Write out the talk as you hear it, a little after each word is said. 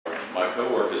My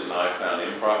coworkers and I found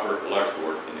improper electrical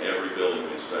work in every building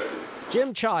we inspected.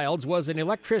 Jim Childs was an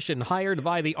electrician hired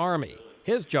by the Army.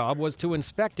 His job was to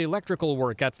inspect electrical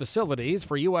work at facilities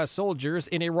for U.S. soldiers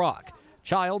in Iraq.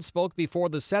 Childs spoke before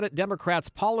the Senate Democrats'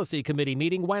 Policy Committee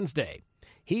meeting Wednesday.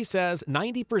 He says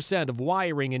 90% of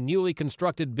wiring in newly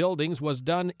constructed buildings was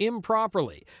done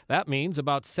improperly. That means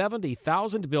about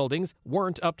 70,000 buildings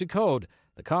weren't up to code.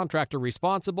 The contractor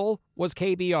responsible was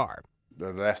KBR.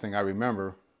 The last thing I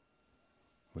remember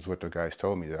was what the guys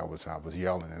told me, that I was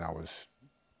yelling and I was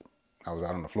out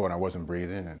on the floor and I wasn't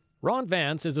breathing. And Ron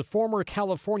Vance is a former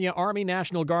California Army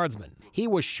National Guardsman. He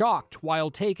was shocked while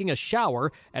taking a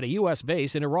shower at a U.S.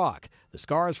 base in Iraq. The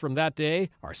scars from that day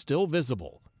are still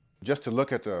visible. Just to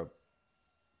look at the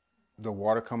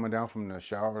water coming down from the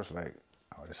showers, like,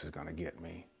 oh, this is going to get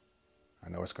me. I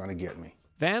know it's going to get me.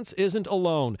 Vance isn't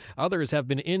alone. Others have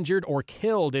been injured or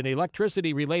killed in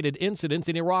electricity-related incidents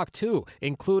in Iraq, too,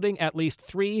 including at least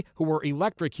 3 who were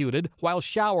electrocuted while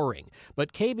showering.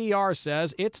 But KBR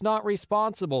says it's not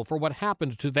responsible for what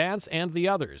happened to Vance and the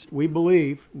others. We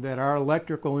believe that our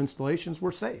electrical installations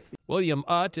were safe. William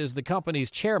Utt is the company's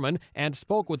chairman and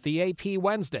spoke with the AP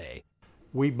Wednesday.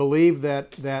 We believe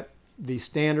that the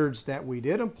standards that we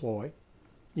did employ,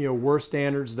 were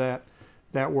standards that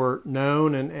were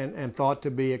known and thought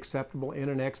to be acceptable in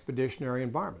an expeditionary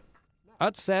environment.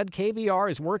 Utt said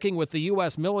KBR is working with the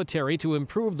U.S. military to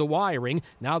improve the wiring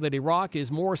now that Iraq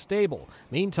is more stable.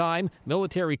 Meantime,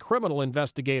 military criminal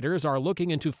investigators are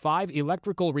looking into 5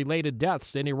 electrical-related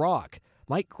deaths in Iraq.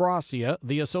 Mike Gracia,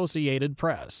 The Associated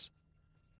Press.